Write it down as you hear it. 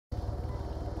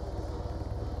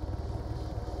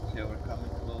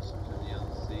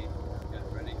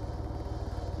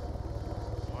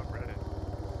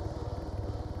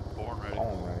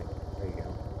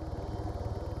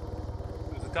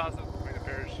toss us between the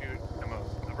parachute MOs.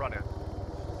 The run in.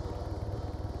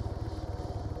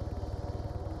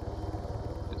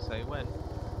 Just say when.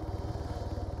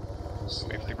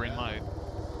 Wait for the green light.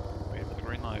 Wait for the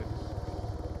green light.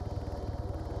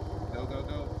 Go, go,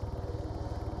 go.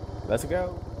 Let's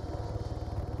go.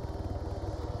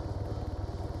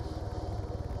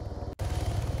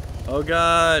 Oh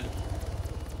God.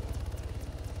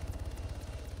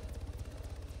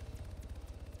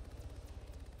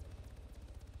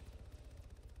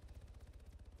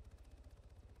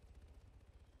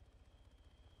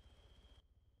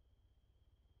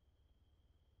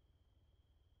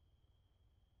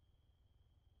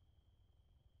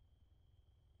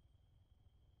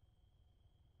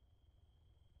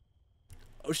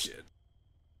 Oh shit.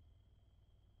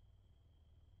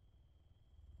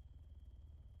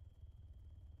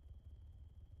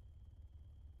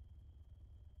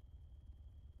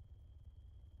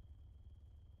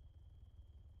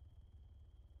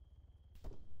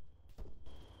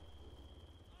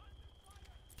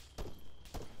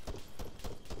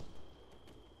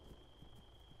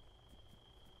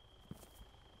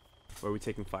 Where are we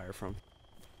taking fire from?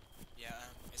 Yeah,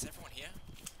 is everyone here?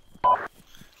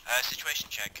 Situation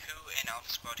check. Who in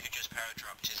Alpha Squad who just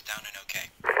Paradropped is down and okay?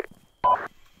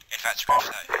 In fact, scratch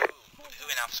that. Who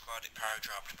in Alpha Squad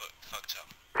Paradropped but fucked up?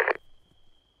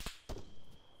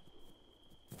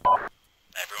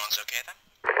 Everyone's okay then?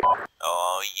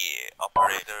 Oh yeah,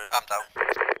 operator. I'm down.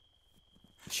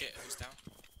 Shit, who's down?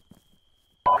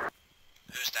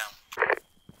 Who's down?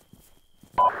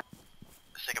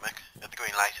 Sigamic at the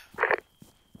green light.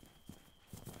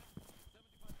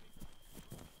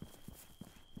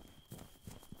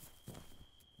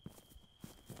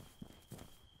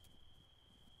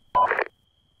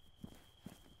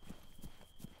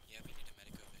 Yeah, we need a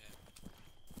medic over here.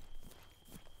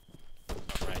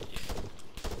 Alright, yeah.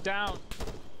 Down!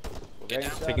 Get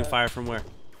down. Taking fire from where?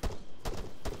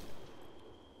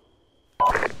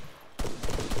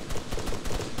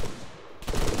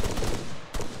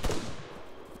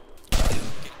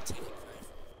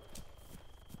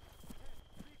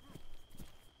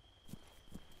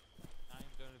 I'm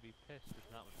going to be pissed if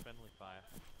not with friendly fire.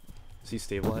 Is he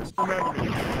stabilized? Great, what are you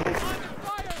doing?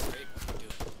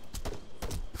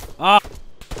 Ah!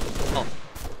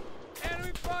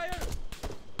 Enemy fire!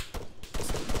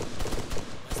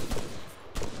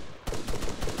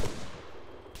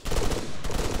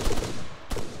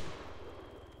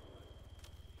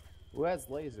 Who has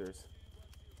lasers?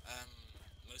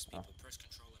 Most people press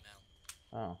control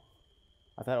now. Oh.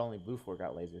 I thought only Blue 4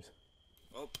 got lasers.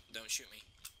 Oh, don't shoot me.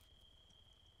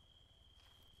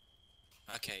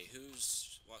 Okay, give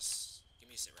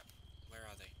me a sit rep. Where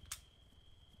are they?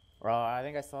 Bro, I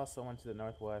think I saw someone to the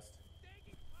northwest.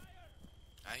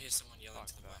 I hear someone yelling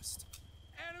to the west.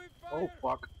 Enemy fire! Oh,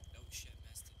 fuck. Oh shit,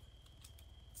 messed it.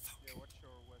 Fuck. Yeah, what's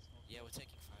your west north? Yeah, we're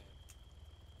taking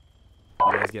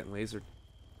fire. You guys getting lasered?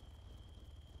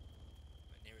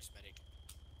 Nearest medic.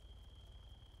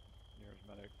 Nearest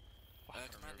medic.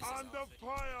 Command, this is Under Alpha.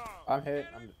 fire! I'm hit.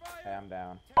 I'm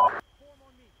down.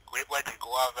 Green light and go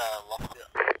have loft.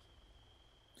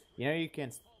 You know you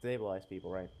can stabilize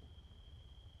people, right?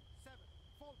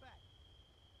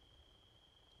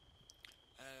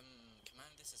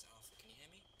 Command, this is Alpha. Can you hear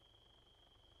me?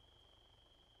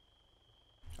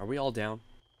 Are we all down?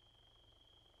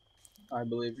 I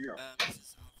believe you. This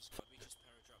is Alpha Squad. We just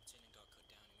Paradropped in and got cut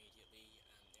down immediately.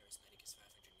 Nearest medic is 500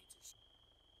 meters.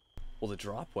 Well, the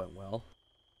drop went well.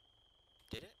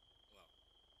 Did it? Well,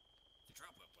 the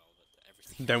drop went well, but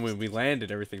everything. Then when we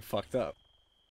landed, everything fucked up.